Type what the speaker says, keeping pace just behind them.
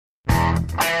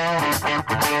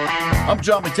I'm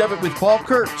John McDevitt with Paul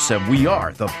Kurtz, and we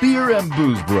are the Beer and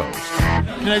Booze Bros.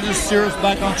 Can I just steer us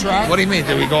back on track? What do you mean?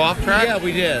 Did we go off track? Yeah,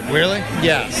 we did. Really?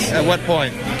 Yes. At what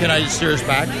point? Can I just steer us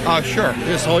back? Oh, sure.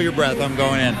 Just hold your breath. I'm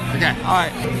going in. Okay. All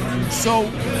right. So,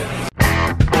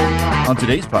 On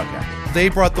today's podcast, they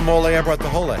brought the mole, I brought the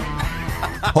hole.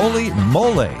 Holy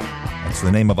Mole. That's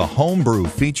the name of a homebrew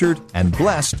featured and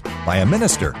blessed by a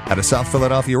minister at a South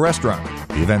Philadelphia restaurant.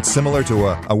 The event's similar to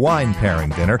a wine pairing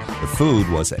dinner. The food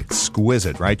was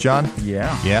exquisite, right, John?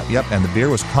 Yeah. Yep. And the beer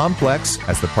was complex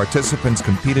as the participants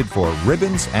competed for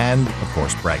ribbons and, of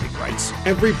course, bragging rights.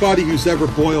 Everybody who's ever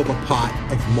boiled a pot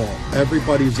of malt,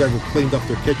 everybody who's ever cleaned up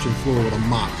their kitchen floor with a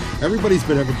mop, everybody's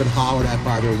ever been hollered at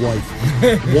by their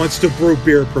wife wants to brew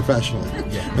beer professionally.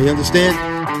 Yeah. You understand?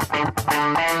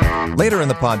 Later in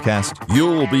the podcast,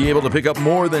 you'll be able to pick up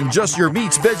more than just your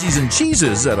meats, veggies, and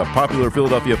cheeses at a popular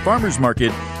Philadelphia farmers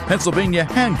market. Pennsylvania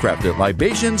handcrafted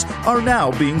libations are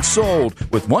now being sold,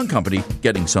 with one company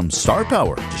getting some star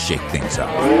power to shake things up.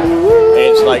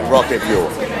 It's like rocket fuel.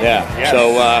 Yeah.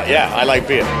 So, I like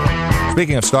beer.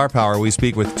 speaking of star power, we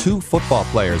speak with two football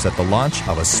players at the launch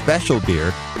of a special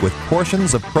beer with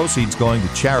portions of proceeds going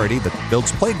to charity that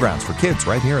builds playgrounds for kids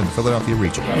right here in the Philadelphia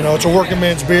region. You know, it's a working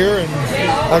man's beer, and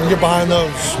I can get behind those.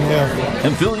 Yeah.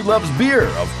 And Philly loves beer,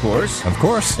 of course. Of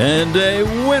course. And a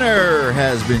winner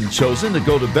has been chosen to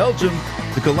go to Belgium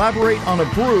to collaborate on a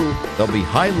brew that'll be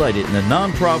highlighted in the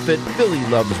nonprofit Philly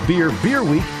Loves Beer Beer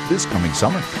Week this coming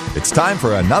summer. It's time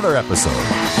for another episode.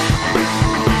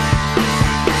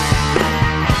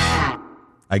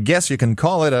 I guess you can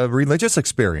call it a religious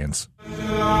experience.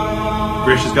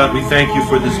 Gracious God, we thank you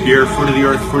for this beer, fruit of the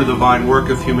earth, fruit of the vine, work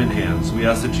of human hands. We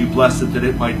ask that you bless it, that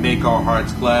it might make our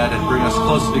hearts glad and bring us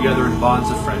closer together in bonds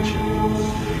of friendship.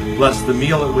 Bless the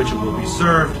meal at which it will be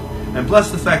served, and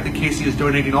bless the fact that Casey is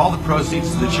donating all the proceeds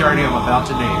to the charity I'm about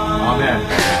to name. Amen.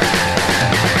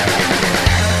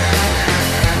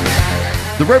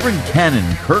 The Reverend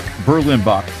Canon Kirk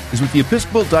Berlinbach is with the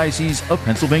Episcopal Diocese of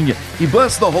Pennsylvania. He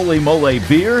blessed the Holy Mole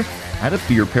beer at a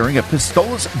beer pairing at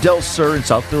Pistolas del Sur in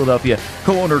South Philadelphia.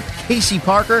 Co-owner Casey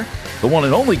Parker, the one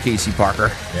and only Casey Parker,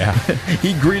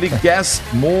 he greeted guests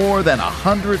more than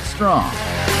 100 strong.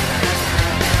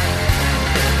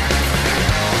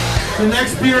 The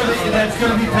next beer that's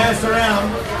going to be passed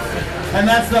around, and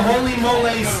that's the Holy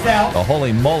Mole Stout. The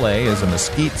Holy Mole is a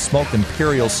mesquite smoked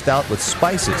imperial stout with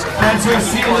spices. That's your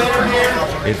see you later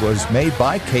beer. It was made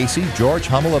by Casey, George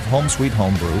Hummel of Home Sweet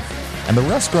Homebrew, and the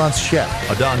restaurant's chef,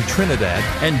 Adon Trinidad.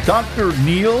 And Dr.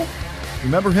 Neil,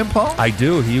 remember him, Paul? I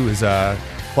do. He was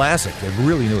classic. They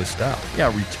really knew his style.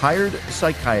 Yeah, retired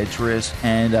psychiatrist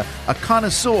and a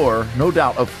connoisseur, no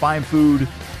doubt, of fine food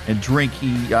and drink.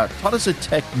 He taught us a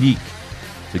technique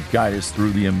to guide us through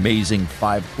the amazing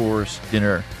 5-course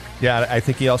dinner. Yeah, I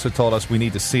think he also told us we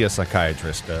need to see a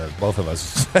psychiatrist, both of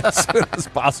us, as soon as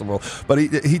possible. But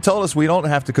he told us we don't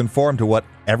have to conform to what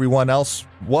everyone else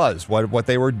was, what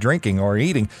they were drinking or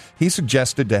eating. He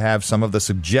suggested to have some of the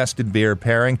suggested beer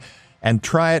pairing and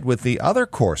try it with the other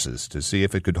courses to see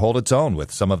if it could hold its own with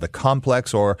some of the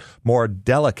complex or more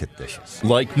delicate dishes.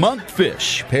 Like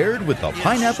monkfish paired with the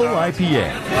pineapple IPA.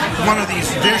 One of these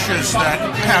dishes that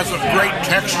has a great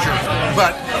texture,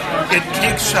 but it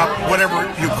takes up whatever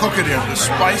you cook it in, the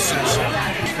spices.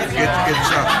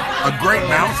 It's a great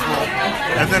mouthful,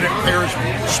 and then it pairs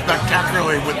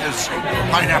spectacularly with this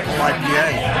pineapple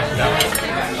IPA.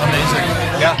 Amazing.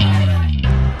 Yeah.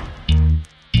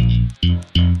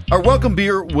 Our welcome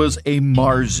beer was a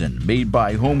Marzen, made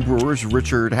by homebrewers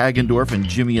Richard Hagendorf and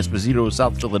Jimmy Esposito of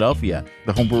South Philadelphia.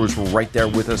 The homebrewers were right there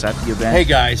with us at the event. Hey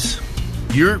guys,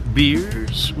 your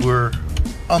beers were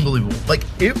unbelievable. Like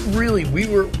it really, we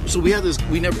had this.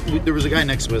 There was a guy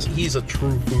next to us. He's a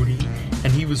true foodie,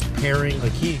 and he was pairing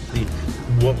and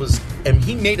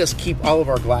he made us keep all of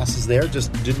our glasses there.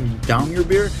 Just didn't down your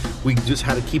beer. We just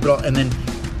had to keep it all, and then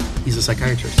he's a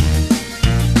psychiatrist.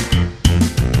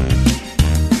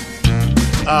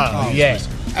 Yeah.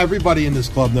 Everybody in this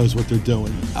club knows what they're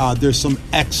doing. There's some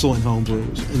excellent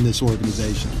homebrewers in this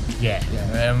organization. Yeah.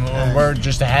 And we're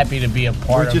just happy to be a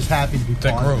part of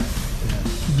the group.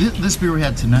 This beer we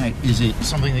had tonight, is it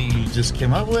something that you just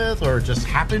came up with or just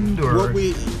happened? Or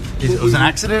it was an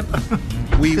accident?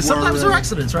 Sometimes they're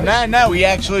accidents, right? No, we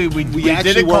actually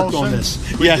did it worked on this.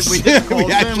 Yes, we did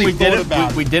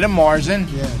it. We did a Marzen,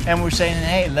 and we're saying,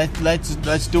 hey,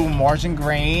 let's do a Marzen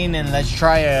grain, and let's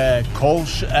try a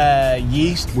Kolsch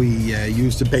yeast. We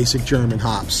used the basic German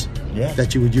hops.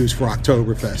 that you would use for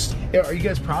Oktoberfest. Yeah, are you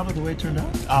guys proud of the way it turned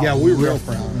out? Yeah, we're real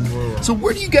proud. So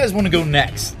where do you guys want to go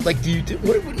next? Like, what do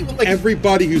you like?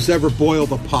 Everybody who's ever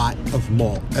boiled a pot of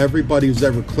malt, everybody who's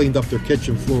ever cleaned up their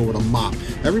kitchen floor with a mop,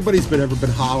 everybody's ever been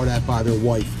hollered at by their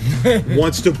wife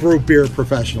wants to brew beer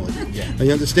professionally.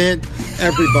 You understand?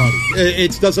 Everybody.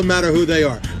 It doesn't matter who they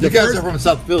are. You guys are from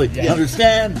South Philly. You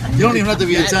understand? You don't even have to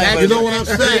be Italian. You know what I'm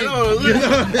saying?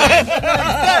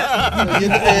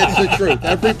 It's the truth.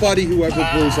 Everybody who ever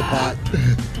brews a pot,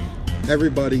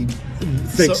 everybody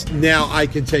thinks now I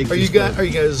can take. Are you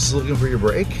guys looking for your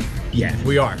break? Yeah,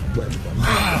 we are.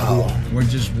 We're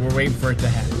waiting for it to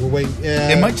happen. We're waiting.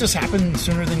 It might just happen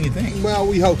sooner than you think. Well,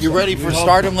 we hope. You ready for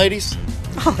stardom, ladies?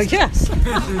 Oh yes,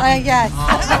 yes.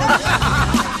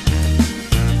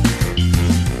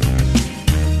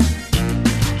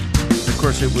 Of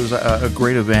course, it was a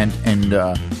great event, and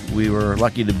we were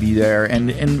lucky to be there.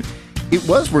 And it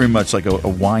was very much like a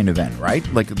wine event, right?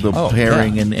 Like the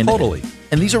pairing and totally.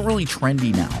 And these are really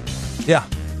trendy now. Yeah,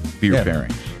 beer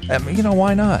pairing. I mean,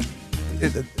 why not?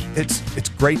 It's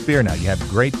great beer now. You have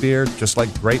great beer, just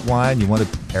like great wine. You want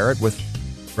to pair it with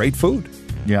great food.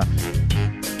 Yeah.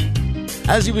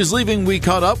 As he was leaving, we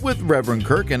caught up with Reverend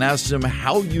Kirk and asked him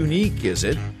how unique is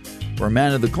it for a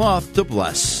man of the cloth to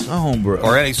bless a homebrew.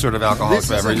 Or any sort of alcoholic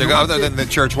beverage, other than the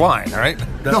church wine, all right?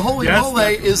 The Holy Mole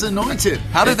is anointed.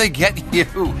 How did they get you?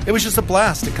 It was just a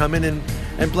blast to come in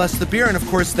and bless the beer. And, of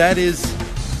course, that is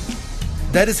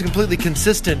completely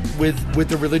consistent with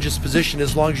the religious position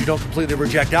as long as you don't completely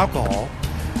reject alcohol.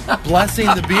 Blessing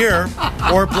the beer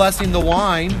or blessing the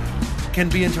wine can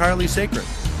be entirely sacred.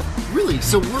 Really?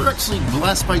 So we're actually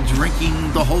blessed by drinking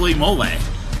the Holy Mole?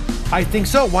 I think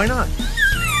so. Why not?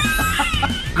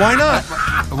 Why not?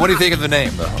 What do you think of the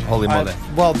name, the Holy Mole?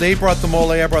 Well, they brought the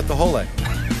mole, I brought the hole.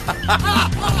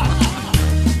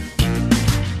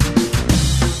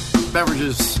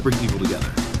 Beverages bring people together.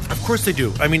 Of course they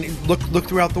do. I mean, look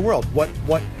throughout the world.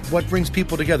 What brings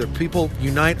people together? People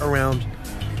unite around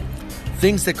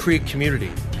things that create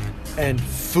community. And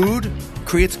food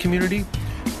creates community,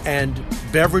 and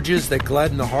beverages that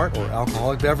gladden the heart, or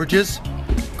alcoholic beverages,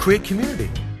 create community.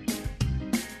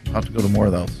 I'll have to go to more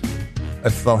of those.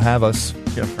 If they'll have us.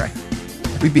 Yeah, right.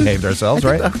 We behaved ourselves,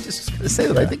 right? I was just going to say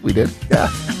that. I think we did.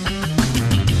 Yeah.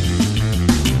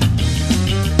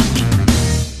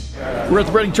 We're at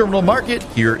the Reading Terminal Market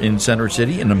here in Center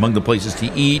City, and among the places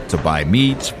to eat, to buy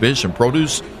meats, fish, and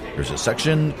produce, there's a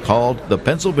section called the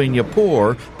Pennsylvania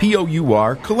Pour,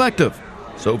 P-O-U-R, Collective.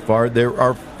 So far, there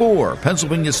are 4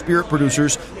 Pennsylvania spirit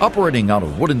producers operating out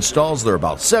of wooden stalls. They're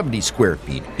about 70 square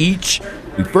feet each.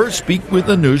 We first speak with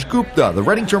Anuj Gupta, the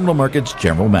Reading Terminal Market's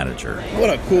general manager. What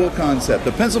a cool concept.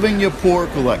 The Pennsylvania Pour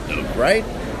Collective, right?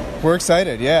 We're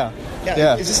excited, yeah.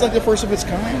 Is this like the first of its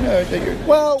kind?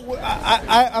 Well,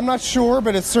 I'm not sure,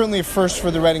 but it's certainly a first for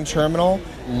the Reading Terminal.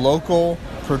 Local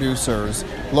producers,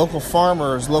 local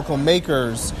farmers, local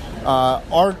makers,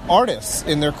 artists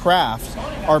in their craft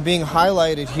are being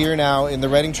highlighted here now in the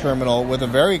Reading Terminal with a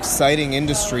very exciting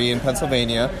industry in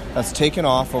Pennsylvania that's taken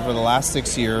off over the last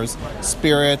 6 years,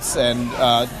 spirits and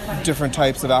different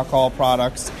types of alcohol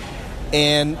products.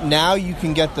 And now you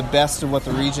can get the best of what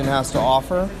the region has to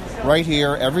offer right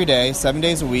here every day, 7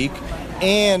 days a week.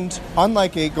 And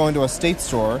unlike going to a state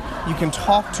store, you can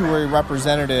talk to a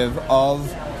representative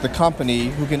of the company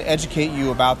who can educate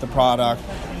you about the product,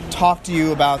 talk to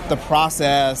you about the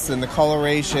process and the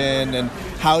coloration and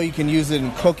how you can use it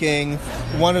in cooking.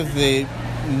 One of the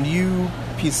new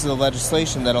pieces of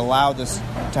legislation that allowed this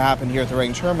to happen here at the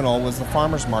Reading Terminal was the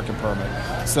farmers market permit.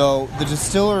 So the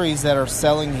distilleries that are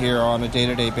selling here on a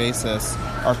day-to-day basis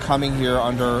are coming here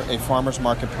under a farmers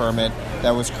market permit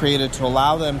that was created to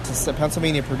allow them to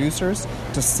Pennsylvania producers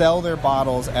to sell their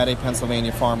bottles at a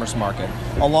Pennsylvania farmers market.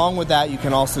 Along with that, you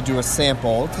can also do a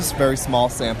sample. It's a very small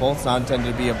sample. It's not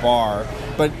intended to be a bar,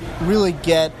 but really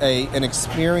get an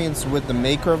experience with the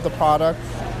maker of the product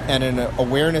and an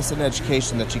awareness and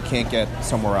education that you can't get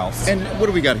somewhere else. And what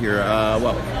do we got here?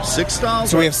 6 stalls?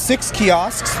 So we have 6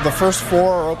 kiosks. The first 4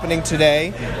 are opening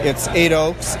today. It's 8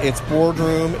 Oaks, it's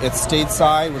Boardroom, it's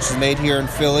Stateside, which is made here in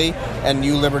Philly, and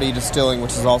New Liberty Distilling,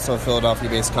 which is also a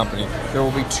Philadelphia-based company. There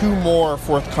will be 2 more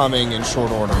forthcoming in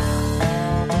short order.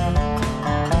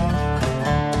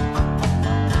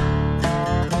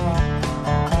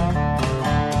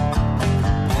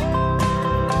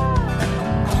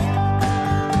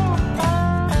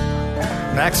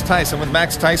 Max Tice. I'm with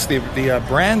Max Tice, the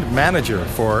brand manager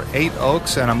for 8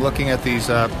 Oaks, and I'm looking at these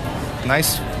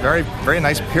nice, very, very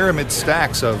nice pyramid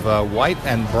stacks of white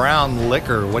and brown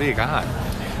liquor. What do you got?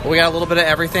 We got a little bit of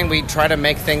everything. We try to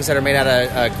make things that are made out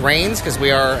of grains because we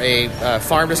are a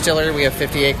farm distillery. We have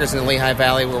 50 acres in the Lehigh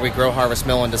Valley where we grow, harvest,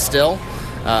 mill, and distill.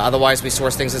 Otherwise, we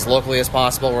source things as locally as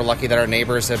possible. We're lucky that our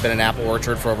neighbors have been an apple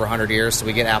orchard for over 100 years, so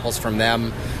we get apples from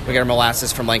them. We get our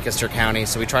molasses from Lancaster County,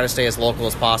 so we try to stay as local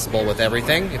as possible with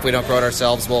everything. If we don't grow it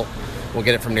ourselves, we'll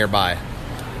get it from nearby.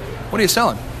 What are you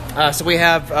selling? So we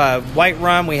have white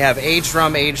rum. We have aged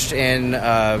rum aged in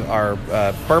our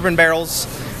bourbon barrels.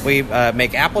 We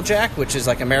make Applejack, which is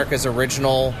like America's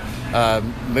original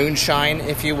moonshine,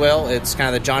 if you will. It's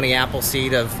kind of the Johnny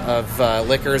Appleseed of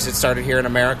liquors. It started here in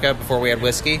America before we had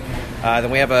whiskey.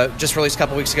 Then we have just released a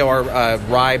couple weeks ago our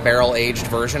rye barrel-aged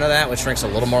version of that, which drinks a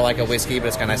little more like a whiskey, but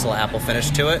it's got a nice little apple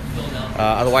finish to it.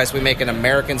 Otherwise, we make an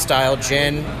American-style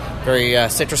gin, very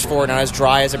citrus-forward, not as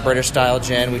dry as a British-style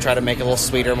gin. We try to make it a little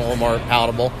sweeter and a little more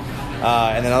palatable.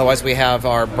 And then otherwise, we have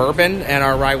our bourbon and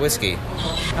our rye whiskey.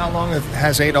 How long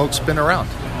has 8 Oaks been around?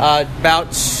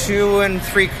 About 2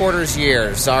 3/4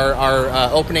 years. Our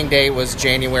opening day was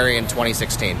January in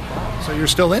 2016. So you're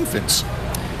still infants.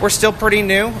 We're still pretty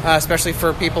new, especially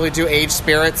for people who do aged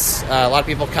spirits. A lot of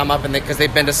people come up and because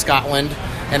they've been to Scotland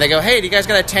and they go, "Hey, do you guys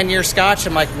got a 10-year Scotch?"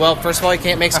 I'm like, "Well, first of all, you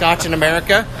can't make Scotch in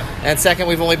America, and second,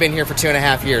 we've only been here for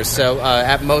 2.5 years. So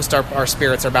at most, our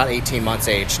spirits are about 18 months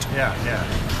aged." Yeah.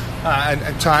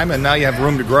 And time, and now you have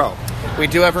room to grow. We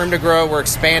do have room to grow. We're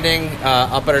expanding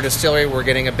up at our distillery. We're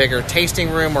getting a bigger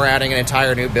tasting room. We're adding an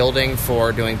entire new building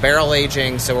for doing barrel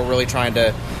aging. So we're really trying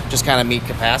to just kind of meet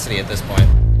capacity at this point.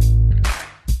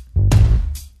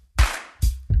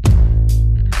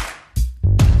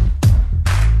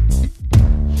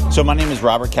 So my name is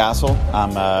Robert Castle.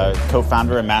 I'm a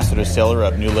co-founder and master distiller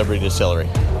of New Liberty Distillery.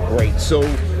 Great. So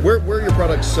where are your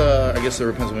products, I guess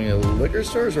they're Pennsylvania liquor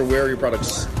stores, or where are your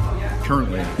products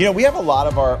currently? You know, we have a lot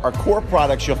of our core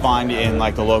products you'll find in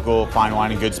like the local fine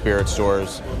wine and good spirit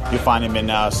stores. You'll find them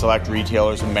in select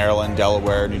retailers in Maryland,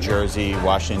 Delaware, New Jersey,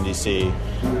 Washington, D.C.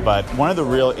 But one of the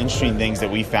real interesting things that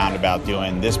we found about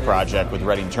doing this project with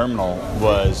Reading Terminal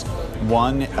was,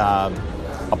 one,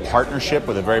 a partnership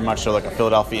with a very much so like a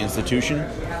Philadelphia institution.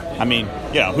 I mean,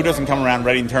 you know, who doesn't come around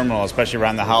Reading Terminal, especially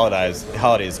around the holidays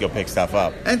to go pick stuff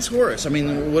up? And tourists. I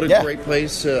mean, what a great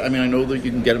place. I mean, I know that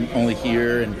you can get them only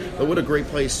here, but what a great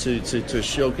place to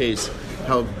showcase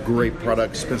how great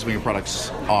Pennsylvania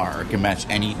products are. It can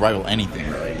rival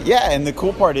anything, really. Yeah, and the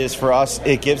cool part is for us,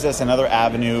 it gives us another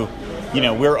avenue. You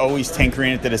know, we're always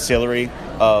tinkering at the distillery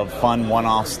of fun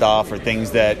one-off stuff or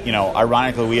things that, you know,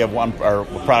 ironically, we have one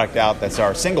product out that's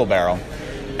our single barrel.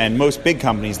 And most big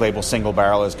companies label single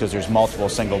barrel as because there's multiple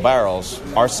single barrels.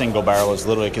 Our single barrel is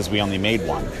literally because we only made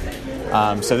one.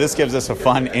 So this gives us a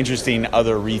fun, interesting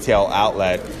other retail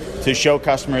outlet to show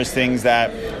customers things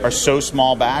that are so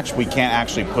small batch we can't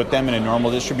actually put them in a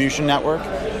normal distribution network.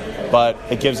 But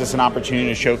it gives us an opportunity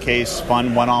to showcase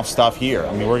fun one-off stuff here.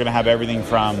 I mean, we're going to have everything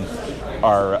from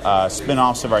our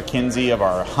spin-offs of our Kinsey, of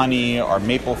our honey, our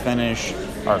maple finish,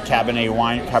 our Cabernet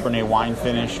wine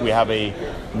finish. We have a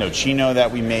Nocino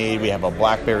that we made. We have a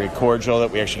blackberry cordial that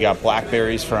we actually got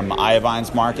blackberries from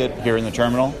Iovine's Market here in the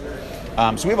terminal.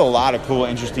 So we have a lot of cool,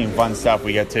 interesting, fun stuff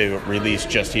we get to release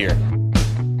just here.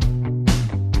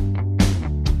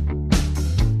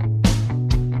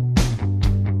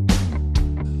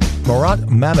 Murat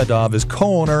Mamedov is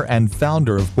co-owner and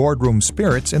founder of Boardroom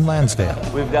Spirits in Lansdale.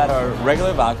 We've got our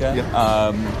regular vodka,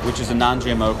 which is a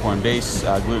non-GMO corn base,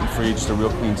 gluten-free, just a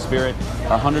real clean spirit.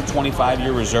 Our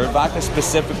 125-year reserve vodka,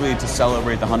 specifically to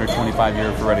celebrate the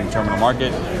 125-year for Reading Terminal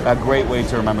Market. A great way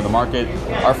to remember the market.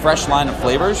 Our fresh line of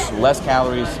flavors, less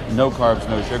calories, no carbs,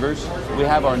 no sugars. We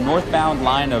have our northbound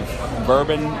line of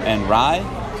bourbon and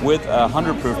rye, with a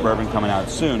 100-proof bourbon coming out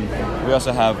soon. We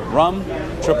also have rum,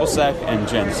 triple sec, and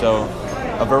gin. So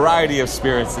a variety of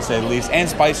spirits, to say the least, and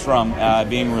spiced rum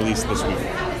being released this week.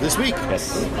 This week?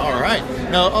 Yes. All right.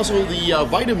 Now, also the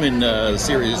vitamin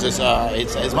series is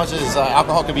it's as much as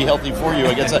alcohol can be healthy for you.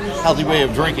 I guess a healthy way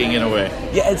of drinking in a way.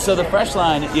 Yeah. And so the fresh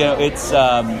line, you know, it's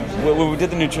when we did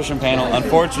the nutrition panel.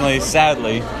 Unfortunately,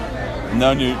 sadly,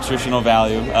 no nutritional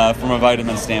value from a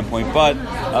vitamin standpoint, but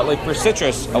like for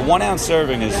citrus, a 1 ounce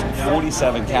serving is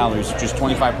 47 calories, which is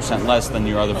 25% less than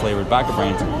your other flavored vodka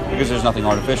brands because there's nothing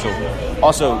artificial.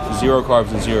 Also, 0 carbs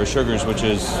and 0 sugars, which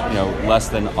is, you know, less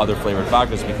than other flavored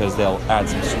vodkas because they'll add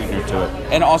some sweetener to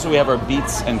it. And also, we have our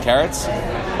beets and carrots.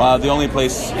 The only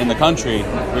place in the country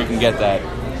where you can get that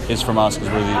is from us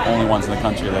because we're the only ones in the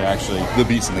country that actually... The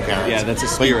beets and the carrots. Yeah, that's a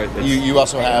spirit. You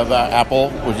also have apple,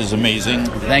 which is amazing.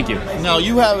 Thank you. Now,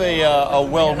 you have a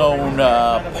well-known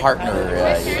partner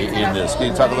in this.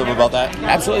 Can you talk a little bit about that?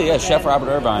 Absolutely, yeah. Chef Robert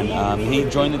Irvine. He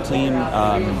joined the team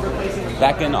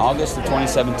back in August of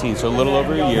 2017, so a little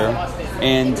over a year.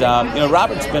 And,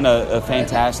 Robert's been a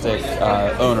fantastic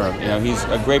owner. He's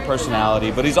a great personality,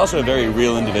 but he's also a very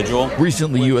real individual.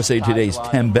 Recently, USA Today's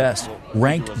 10 Best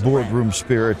ranked Boardroom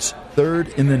Spirits third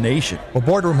in the nation. Well,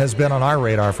 Boardroom has been on our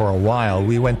radar for a while.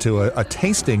 We went to a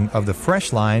tasting of the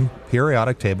Fresh Line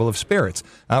periodic table of spirits.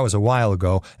 That was a while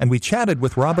ago, and we chatted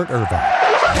with Robert Irvine.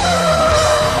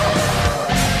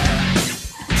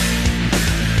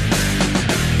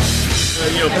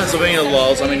 Pennsylvania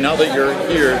laws, now that you're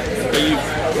here,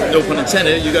 no pun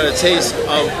intended, you got a taste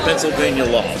of Pennsylvania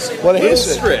laws. Well, here's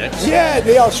strict. Yeah,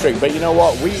 they are strict, but you know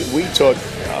what? We took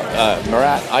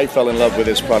Murat. I fell in love with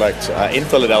this product in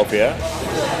Philadelphia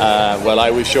while I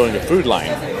was showing a food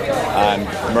line.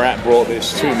 Murat brought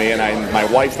this to me, and my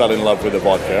wife fell in love with the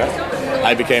vodka.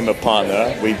 I became a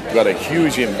partner. We got a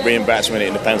huge reinvestment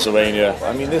into Pennsylvania.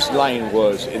 This line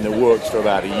was in the works for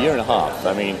about a year and a half.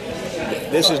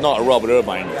 This is not a Robert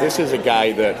Irvine. This is a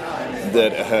guy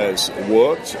that has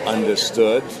worked,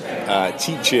 understood,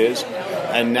 teaches,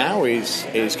 and now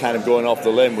is kind of going off the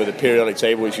limb with the periodic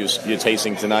table, which you're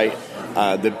tasting tonight.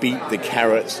 The beet, the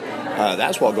carrots.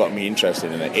 That's what got me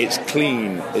interested in it. It's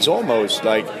clean. It's almost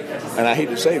like, and I hate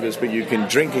to say this, but you can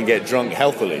drink and get drunk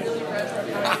healthily.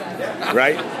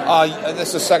 Right? This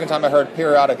is the second time I heard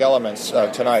periodic elements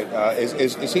tonight.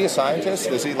 Is he a scientist?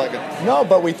 Is he like a... No,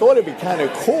 but we thought it'd be kind of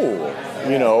cool.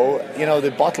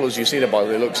 The bottles, you see the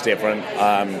bottle, it looks different.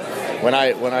 When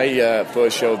I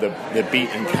first showed the beet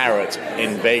and carrot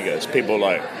in Vegas, people were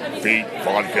like, beet,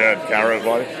 vodka, carrot,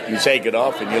 vodka. You take it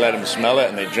off and you let them smell it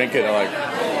and they drink it and they're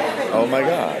like, oh my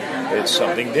God, it's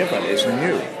something different, it's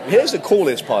new. Here's the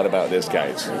coolest part about this,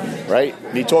 guys, right?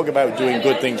 You talk about doing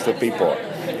good things for people.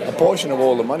 A portion of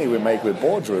all the money we make with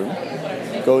Boardroom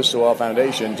goes to our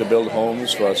foundation to build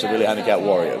homes for severely handicapped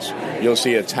warriors. You'll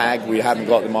see a tag. We haven't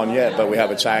got them on yet, but we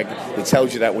have a tag that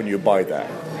tells you that when you buy that.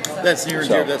 That's near and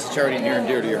dear. That's a charity near and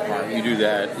dear to your heart. You do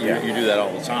that. You do that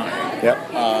all the time.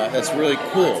 Yep. That's really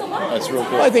cool. That's real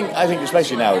cool. Well, I think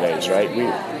especially nowadays, right?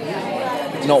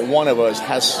 Not one of us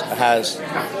has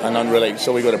an unrelated.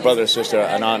 So we got a brother, sister,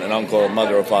 an aunt, an uncle, a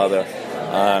mother, or father.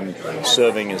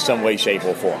 Serving in some way, shape,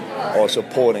 or form, or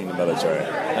supporting the military.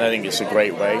 And I think it's a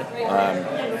great way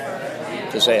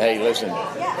to say, hey, listen,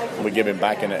 we're giving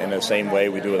back in the same way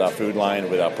we do with our food line,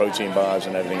 with our protein bars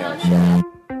and everything else. So.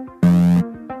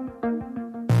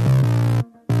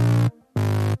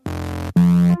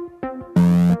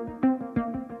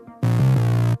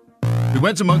 We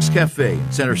went to Monk's Cafe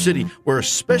in Center City, where a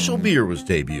special beer was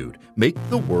debuted. Make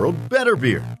the world better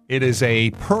beer. It is a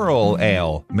Pearl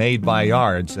Ale made by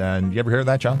Yards. And you ever hear of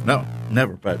that, John? No,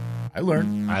 never, but I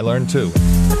learned. I learned too.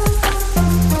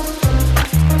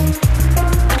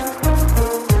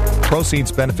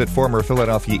 Proceeds benefit former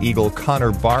Philadelphia Eagle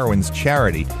Connor Barwin's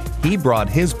charity. He brought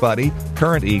his buddy,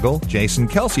 current Eagle, Jason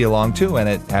Kelsey, along too, and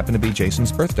it happened to be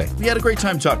Jason's birthday. We had a great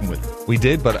time talking with him. We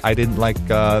did, but I didn't like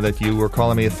that you were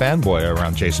calling me a fanboy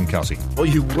around Jason Kelsey. Well,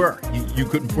 you were. You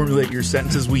couldn't formulate your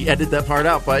sentences. We edited that part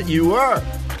out, but you were.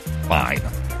 Fine.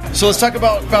 So let's talk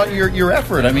about your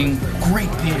effort.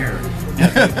 Great beer.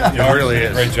 It really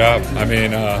is. Great job.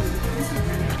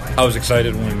 I was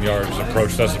excited when Yards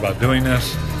approached us about doing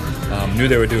this. Knew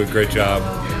they would do a great job.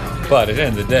 But at the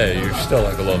end of the day, you're still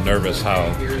a little nervous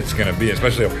how it's going to be,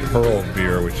 especially a Pearl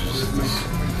beer, which is this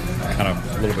kind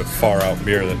of a little bit far out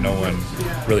beer that no one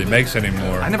really makes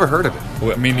anymore. I never heard of it.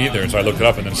 Well, me neither. So I looked it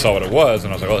up and then saw what it was,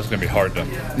 and I was like, "Oh, it's going to be hard to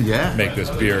make this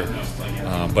beer."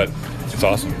 But it's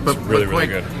awesome. It's really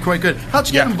good. Quite good. How'd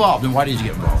you get involved, and why did you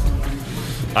get involved?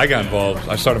 I got involved.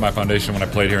 I started my foundation when I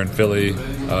played here in Philly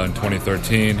in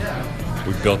 2013.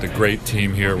 We built a great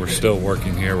team here. We're still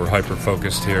working here. We're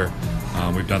hyper-focused here.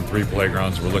 We've done 3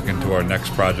 playgrounds. We're looking to our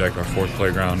next project, our 4th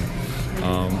playground.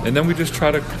 And then we just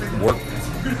try to work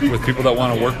with people that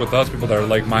want to work with us, people that are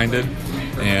like-minded.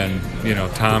 And,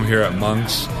 Tom here at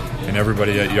Monk's and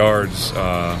everybody at Yards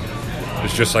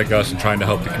is just like us and trying to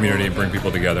help the community and bring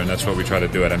people together. And that's what we try to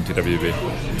do at MTWB.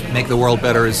 Make the World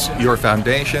Better is your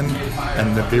foundation,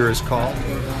 and the beer is called?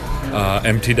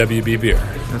 MTWB Beer.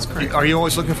 That's great. Are you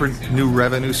always looking for new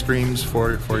revenue streams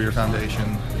for your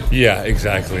foundation? Yeah,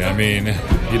 exactly.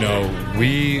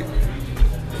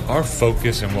 Our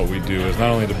focus in what we do is not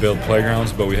only to build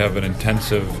playgrounds, but we have an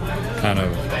intensive kind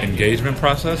of engagement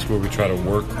process where we try to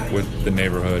work with the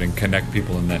neighborhood and connect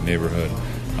people in that neighborhood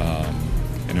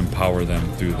and empower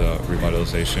them through the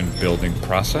revitalization building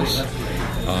process.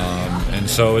 And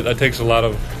so that takes a lot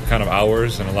of kind of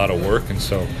hours and a lot of work. And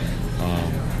so,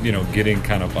 getting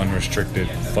kind of unrestricted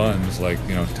funds,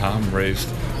 Tom raised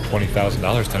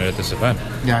 $20,000 tonight at this event.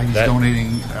 Yeah, he's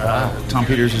donating. Tom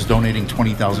Peters is donating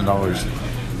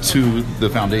 $20,000 to the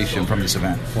foundation from this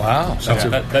event. Wow. So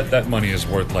that money is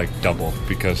worth like double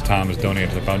because Tom is donating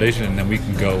to the foundation, and then we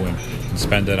can go and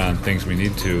spend it on things we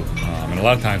need to. And a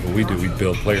lot of times what we do, we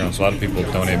build playgrounds. So a lot of people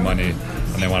donate money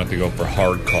and they want it to go for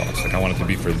hard costs. Like I want it to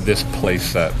be for this play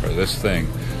set or this thing.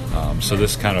 So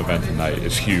this kind of event tonight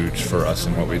is huge for us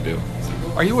and what we do.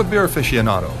 Are you a beer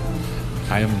aficionado?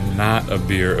 I am not a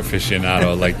beer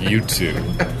aficionado like you two,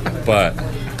 but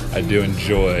I do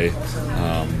enjoy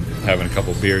having a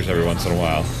couple beers every once in a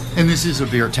while. And this is a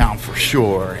beer town for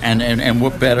sure. And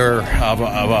what better of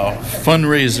a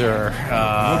fundraiser?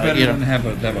 What better than have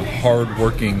a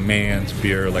hard-working man's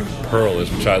beer like Pearl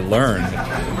is, which I learned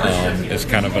is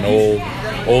kind of an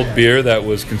old beer that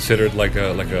was considered like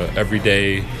a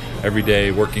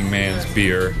everyday working man's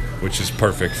beer, which is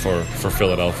perfect for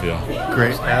Philadelphia.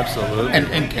 Great, absolutely.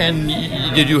 And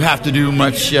did you have to do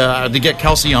much to get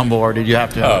Kelsey on board? Did you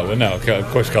have to? Oh well, no. Of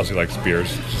course, Kelsey likes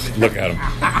beers. Just look at him.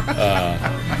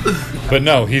 But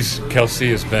no, Kelsey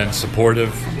has been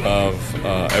supportive of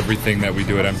everything that we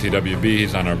do at MTWB.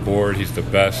 He's on our board. He's the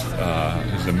best.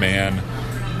 He's the man.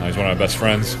 He's one of my best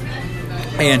friends.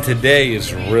 And today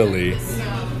is really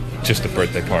just a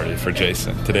birthday party for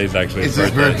Jason. Today's actually his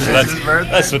birthday. So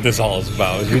that's what this all is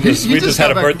about. We just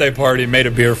had a birthday party, made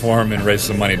a beer for him, and raised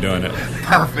some money doing it.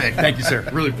 Perfect. Thank you, sir.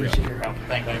 Really appreciate your help.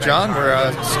 Thank you. John,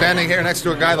 we're standing here next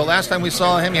to a guy. The last time we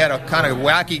saw him, he had a kind of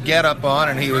wacky get-up on,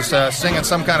 and he was singing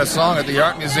some kind of song at the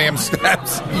Art Museum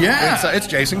steps. Yeah. It's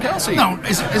Jason Kelsey. No,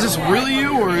 is this really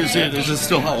you, or is this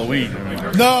still Halloween?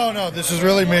 No, this is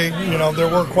really me. There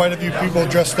were quite a few people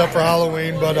dressed up for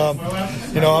Halloween, but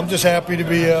I'm just happy to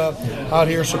be out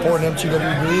here supporting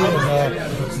MTWB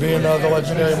and being the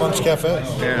legendary Monk's Cafe.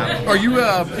 Yeah. Are you?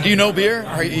 Do you know beer?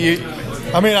 Are you?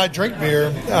 I drink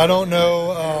beer. I don't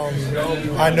know.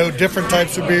 I know different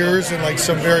types of beers and like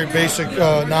some very basic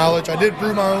knowledge. I did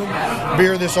brew my own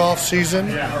beer this off season,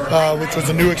 which was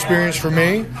a new experience for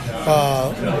me.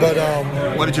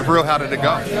 What did you brew? How did it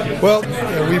go? Well,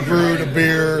 we brewed a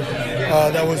beer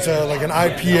that was like an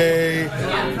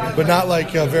IPA, but not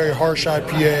like a very harsh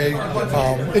IPA.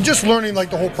 And just learning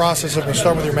like the whole process of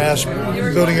starting with your mash,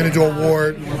 building it into a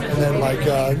wort, and then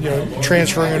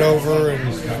transferring it over. And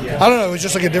I don't know, it was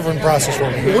just like a different process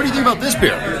for me. What do you think about this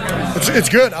beer? It's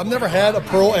good. I've never had a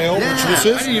Pearl Ale, which this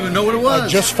is. I didn't even know what it was. I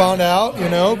just found out,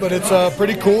 but it's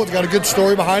pretty cool. It's got a good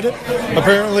story behind it.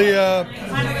 Apparently,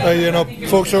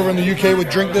 folks over in the UK would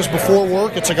drink this before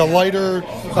work. It's like a lighter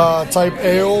type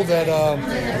ale that,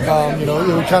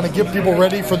 it would kind of get people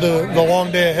ready for the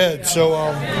long day ahead.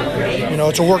 So,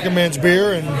 it's a working man's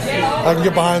beer, and I can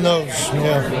get behind those.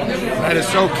 Yeah. That is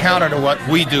so counter to what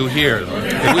we do here.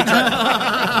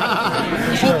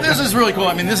 Well, this is really cool.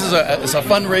 I mean, this is a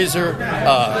fundraiser.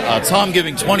 Tom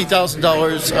giving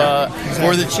 $20,000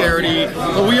 for the charity,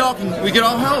 but we can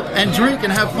all help and drink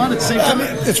and have fun at the same time.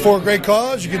 It's for a great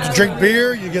cause. You get to drink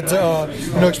beer. You get to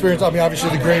experience. Obviously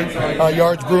the great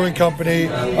Yards Brewing Company,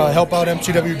 help out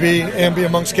MTWB and be a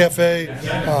Monk's Cafe.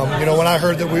 When I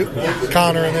heard that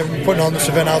Connor and them putting on this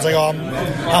event, I was like,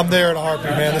 I'm there in a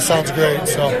heartbeat, man. This sounds great.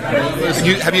 So,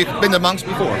 have you been to Monk's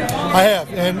before? I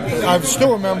have, and I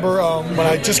still remember when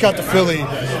I just got to Philly,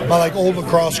 my old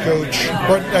lacrosse coach,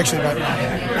 or actually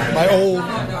my old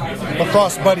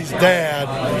lacrosse buddy's dad,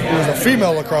 who was a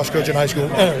female lacrosse coach in high school.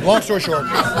 Anyway, long story short,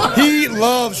 he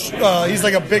loves, he's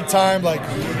like a big time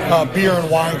beer and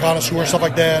wine connoisseur, stuff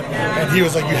like that. And he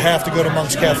was like, you have to go to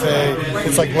Monk's Cafe.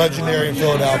 It's like legendary in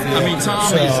Philadelphia. I mean,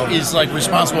 Tom is like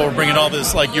responsible for bringing all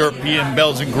this like European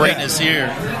Belgian greatness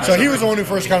here. So he was the one who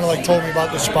first kind of told me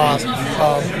about this spot.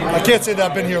 I can't say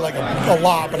that I've been here a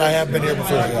lot, but I have been here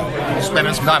before. Yeah.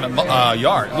 Spending some time at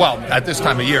Yard. Well, at this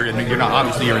time of year, you're not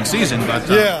obviously you're in season, but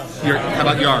how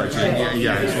about Yards?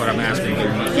 Yeah, is what I'm asking.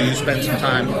 Do you spend some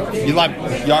time? You like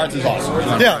Yards is awesome.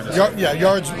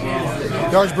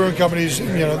 Yards Brewing Company's,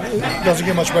 doesn't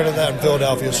get much better than that in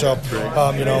Philadelphia. So, we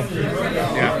had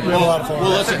a lot of fun.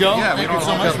 Well, let's go. Yeah, thank you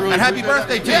so much. And happy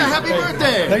birthday to you. Yeah, happy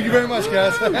birthday. Thank you very much,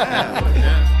 guys.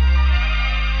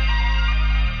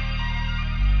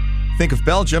 Think of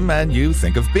Belgium and you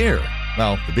think of beer.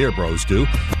 Well, the beer bros do.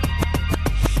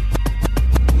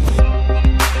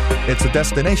 It's a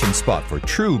destination spot for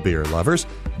true beer lovers.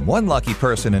 One lucky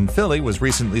person in Philly was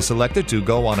recently selected to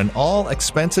go on an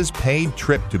all-expenses-paid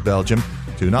trip to Belgium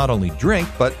to not only drink,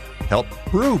 but help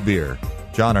brew beer.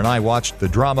 John and I watched the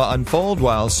drama unfold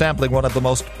while sampling one of the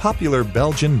most popular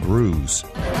Belgian brews.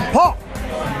 Paul,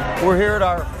 we're here at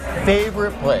our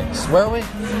favorite place. Where are we?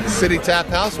 City Tap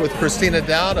House with Christina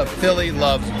Dowd of Philly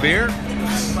Loves Beer.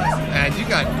 And you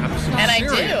got some And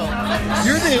serious. I do.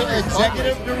 You're the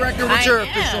executive director. What's your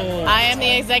official? I am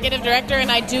the executive director,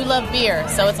 and I do love beer,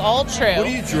 so it's all true. What are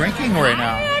you drinking right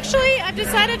now? I've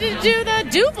decided to do the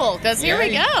Duvel, because here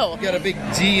we go. You got a big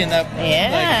D in that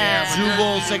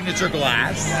Duvel signature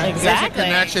glass. Exactly. There's a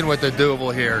connection with the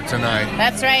Duvel here tonight.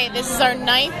 That's right. This is our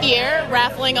 9th year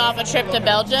raffling off a trip to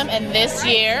Belgium, and this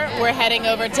year we're heading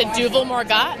over to Duvel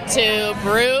Morgat to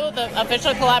brew the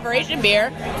official collaboration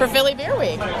beer for Philly Beer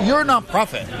Week. You're a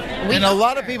nonprofit, and a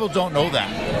lot of people don't know that.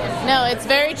 No, it's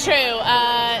very true.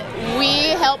 We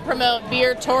help promote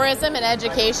beer tourism and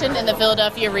education in the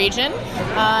Philadelphia region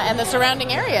and the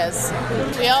surrounding areas.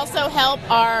 We also help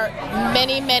our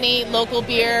many local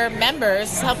beer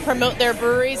members help promote their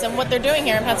breweries and what they're doing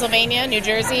here in Pennsylvania, New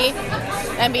Jersey,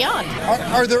 and beyond.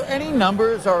 Are there any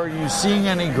numbers, or are you seeing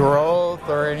any growth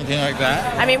or anything like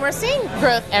that? I mean, we're seeing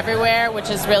growth everywhere, which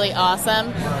is really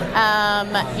awesome.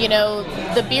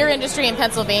 The beer industry in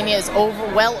Pennsylvania is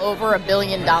well over $1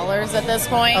 billion at this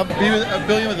point. A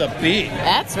billion with a B.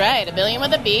 That's right, $1 billion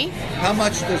with a B. How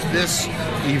much does this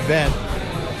event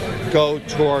go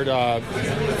toward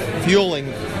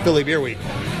fueling Philly Beer Week?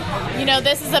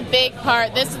 This is a big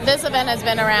part. This event has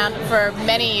been around for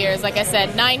many years, like I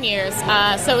said, 9 years.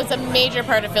 So it's a major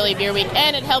part of Philly Beer Week,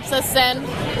 and it helps us send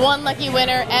one lucky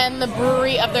winner and the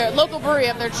local brewery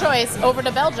of their choice over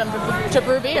to Belgium to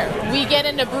brew beer. We get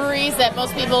into breweries that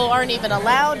most people aren't even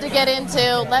allowed to get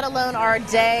into, let alone our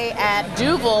day at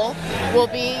Duvel will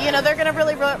be, they're going to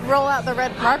really roll out the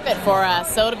red carpet for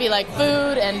us. So it'll be like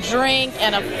food and drink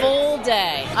and a full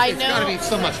day. It's going to be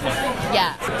so much fun.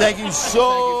 Yeah. Thank you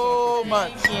so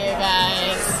much. Thank you,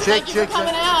 guys. Thank you for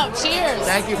coming out. Cheers.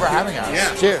 Thank you for having us.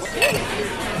 Yeah. Cheers.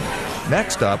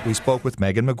 Next up, we spoke with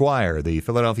Megan McGuire, the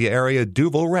Philadelphia area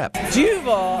Duvel rep.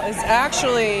 Duvel is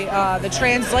actually the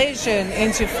translation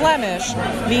into Flemish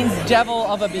means devil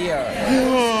of a beer.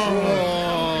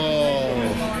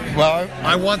 Well,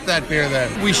 I want that beer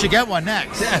then. We should get one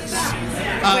next. Yes.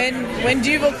 When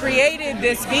Duvel created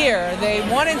this beer, they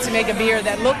wanted to make a beer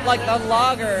that looked like the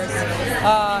lagers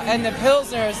and the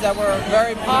pilsners that were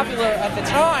very popular at the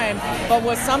time, but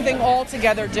was something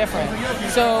altogether different.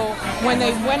 So when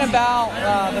they went about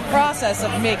the process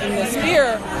of making this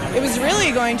beer, it was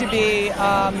really going to be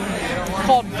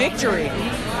called Victory,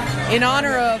 in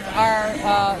honor of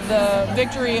the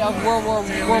victory of World War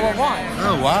I.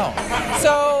 Oh, wow.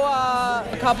 So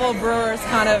a couple of brewers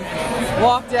kind of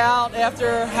walked out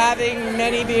after having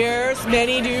many beers,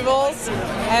 many Duvels,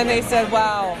 and they said,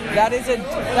 wow, that is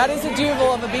a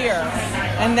Duvel of a beer.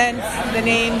 And then the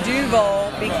name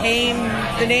Duvel became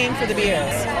the name for the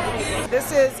beers.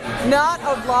 This is not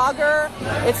a lager,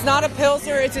 it's not a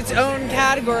pilsner, it's its own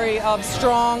category of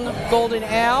strong golden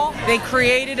ale. They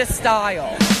created a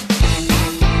style.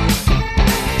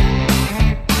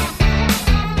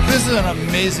 This is an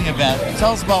amazing event.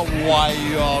 Tell us about why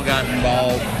you all got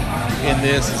involved in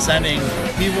this and sending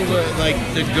people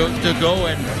to go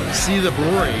and see the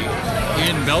brewery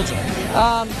in Belgium.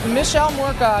 Michel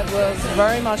Mourcade was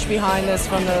very much behind this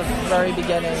from the very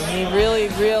beginning. He really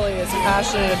is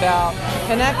passionate about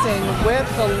connecting with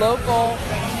the local,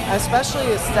 especially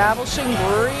establishing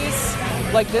breweries.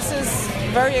 Like, this is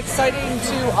very exciting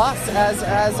to us as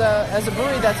a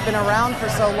brewery that's been around for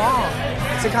so long.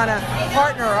 To kind of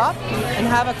partner up and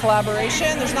have a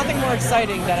collaboration. There's nothing more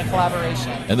exciting than a collaboration.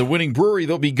 And the winning brewery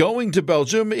they'll be going to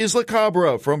Belgium is La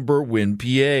Cabra from Berwyn,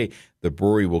 PA. The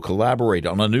brewery will collaborate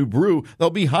on a new brew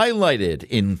that'll be highlighted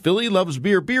in Philly Loves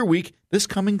Beer Beer Week this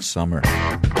coming summer.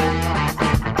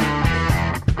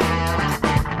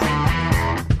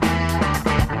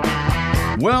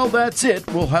 Well, that's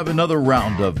it. We'll have another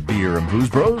round of Beer and Booze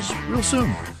Bros real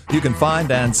soon. You can find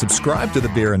and subscribe to the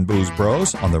Beer and Booze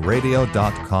Bros on the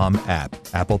radio.com app,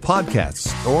 Apple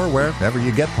Podcasts, or wherever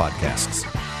you get podcasts.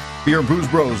 Beer and Booze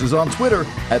Bros is on Twitter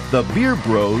at The Beer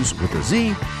Bros with a Z.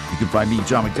 You can find me,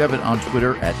 John McDevitt, on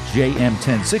Twitter at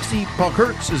JM1060. Paul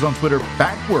Kurtz is on Twitter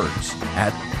backwards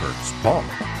at KurtzPaul.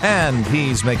 And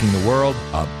he's making the world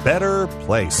a better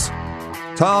place.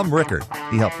 Tom Rickard.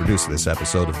 He helped produce this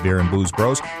episode of Beer and Booze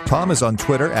Bros. Tom is on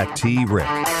Twitter at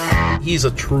TRick. He's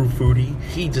a true foodie.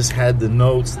 He just had the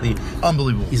notes.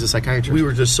 Unbelievable. He's a psychiatrist. We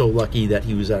were just so lucky that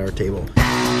he was at our table.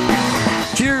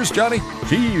 Cheers, Johnny.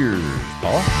 Cheers,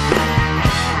 Paul.